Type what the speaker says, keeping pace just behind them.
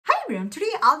everyone,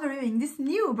 today I'll be reviewing this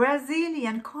new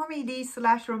Brazilian comedy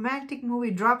 / romantic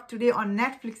movie dropped today on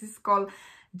Netflix. It's called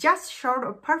Just Short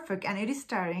of Perfect and it is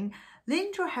starring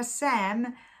Leandro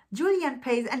Hassum, Julian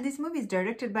Pace, and this movie is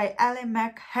directed by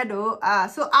Leandro.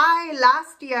 So I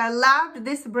last year loved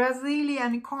this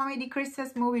Brazilian comedy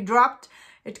Christmas movie dropped.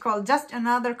 It's called Just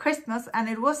Another Christmas and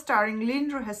it was starring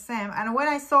Leandro Hassum, and when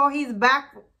I saw he's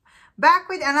back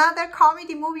with another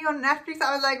comedy movie on Netflix,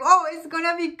 I was like, oh, it's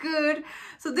gonna be good.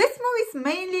 So this movie is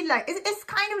mainly like, it's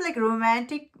kind of like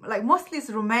romantic, like mostly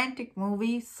it's romantic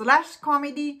movie /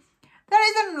 comedy.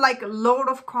 There isn't like a load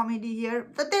of comedy here,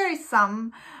 but there is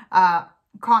some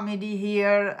comedy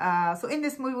here. So in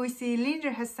this movie, we see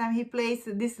Leandro Hassum. He plays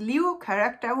this Leo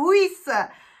character who is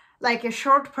like a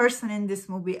short person in this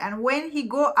movie. And when he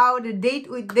go out a date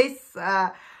with this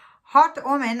hot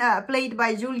woman played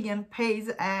by Julian Pace,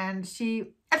 and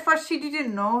at first she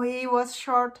didn't know he was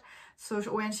short. So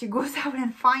when she goes out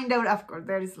and find out, of course,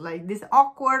 there is like this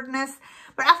awkwardness.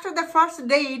 But after the first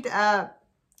date,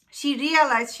 she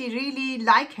realized she really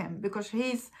like him because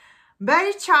he's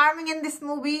very charming in this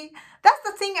movie. That's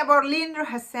the thing about Leandro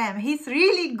Hassum. He's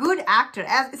really good actor,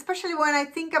 especially when I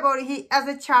think about he as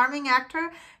a charming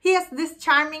actor. He has this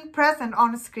charming presence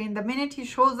on screen. The minute he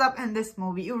shows up in this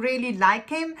movie, you really like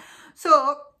him. So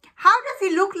how does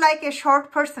he look like a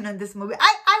short person in this movie?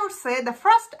 I would say the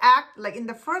first act, like in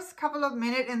the first couple of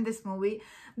minutes in this movie,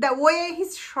 the way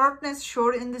his shortness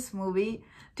showed in this movie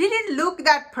didn't look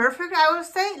that perfect, I would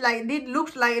say. Like it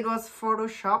looked like it was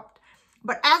photoshopped.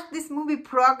 But as this movie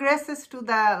progresses to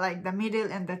the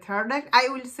middle and the third act, I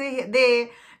will say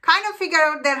they kind of figure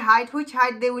out their height, which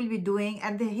height they will be doing,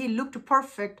 and he looked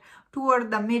perfect toward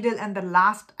the middle and the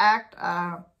last act.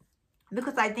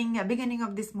 Because I think at the beginning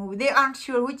of this movie, they aren't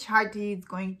sure which height he is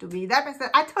going to be. That means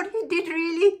I thought he did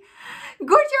really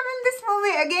good job in this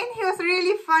movie. Again, he was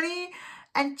really funny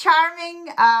and charming.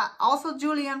 Also,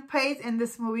 Julian Pace in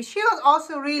this movie, she was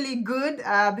also really good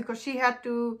because she had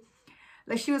to,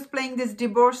 like, she was playing this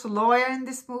divorce lawyer in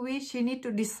this movie. She need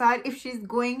to decide if she's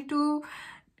going to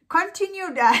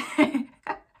continue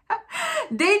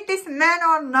date this man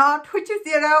or not, which is,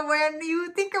 when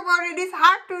you think about it, it's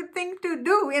hard to think to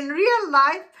do in real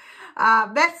life.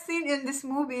 Best scene in this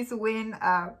movie is when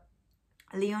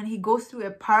Leon, he goes to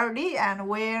a party and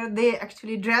where they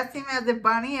actually dress him as a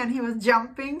bunny and he was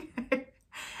jumping.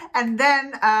 And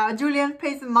then Julian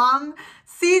Pace's mom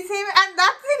sees him, and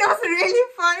that scene was really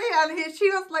funny. And she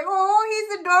was like, oh,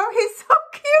 he's adorable, he's so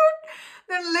cute.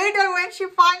 Then later when she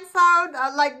finds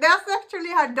out, like, that's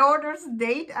actually her daughter's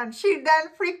date, and she then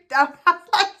freaked out. I was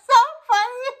like, so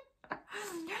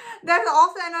funny. There's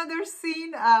also another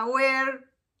scene where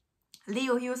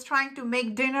Leo, he was trying to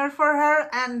make dinner for her,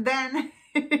 and then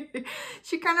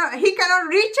he cannot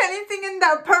reach anything in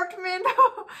the apartment.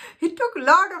 He took a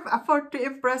lot of effort to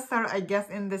impress her, I guess,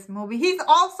 in this movie. He's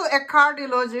also a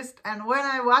cardiologist, and when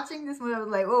I'm watching this movie, I was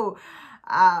like, oh,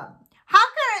 how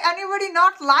can anybody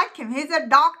not like him? He's a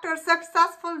doctor,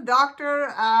 successful doctor.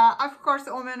 Of course,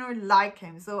 women will like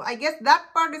him. So I guess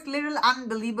that part is a little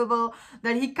unbelievable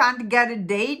that he can't get a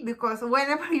date, because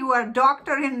whenever you are a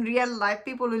doctor in real life,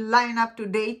 people will line up to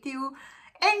date you.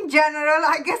 In general,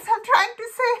 I guess I'm trying to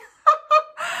say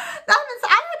that means I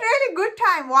had a really good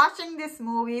time watching this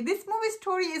movie. This movie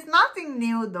story is nothing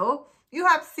new though. You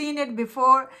have seen it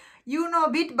before. You know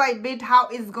bit by bit how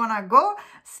it's gonna go.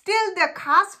 Still, the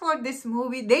cast for this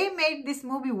movie, they made this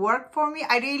movie work for me.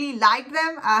 I really like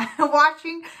them.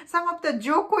 Watching some of the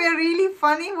jokes were really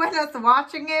funny when I was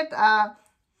watching it.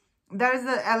 There's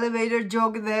an elevator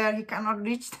joke there. He cannot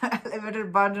reach the elevator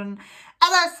button. As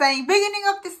I was saying, beginning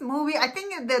of this movie, I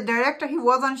think the director, he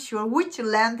wasn't sure which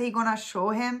length he gonna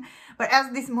show him. But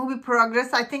as this movie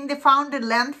progressed, I think they found a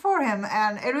length for him,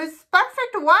 and it was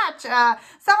perfect to watch.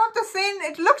 Some of the scene,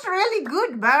 it looked really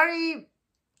good,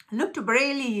 looked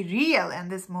really real in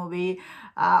this movie.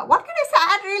 What can I say? I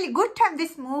had a really good time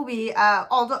this movie.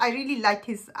 Although I really liked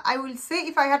I will say,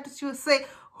 if I had to choose, say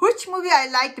which movie I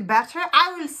liked better,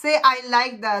 I will say I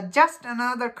liked the Just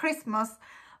Another Christmas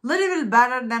little bit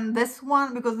better than this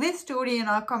one, because this story,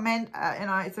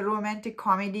 it's a romantic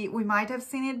comedy. We might have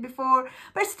seen it before,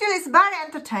 but still it's very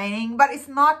entertaining, but it's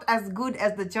not as good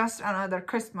as the Just Another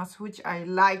Christmas, which I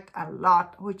liked a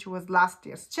lot, which was last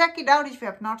year's. Check it out if you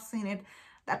have not seen it.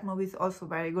 That movie is also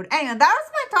very good. Anyway, that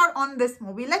was my thought on this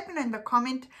movie. Let me know in the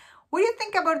comment what do you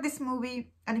think about this movie,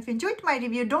 and if you enjoyed my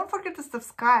review, don't forget to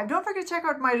subscribe. Don't forget to check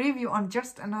out my review on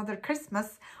Just Another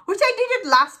Christmas, which I did it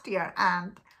last year,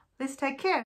 and please take care.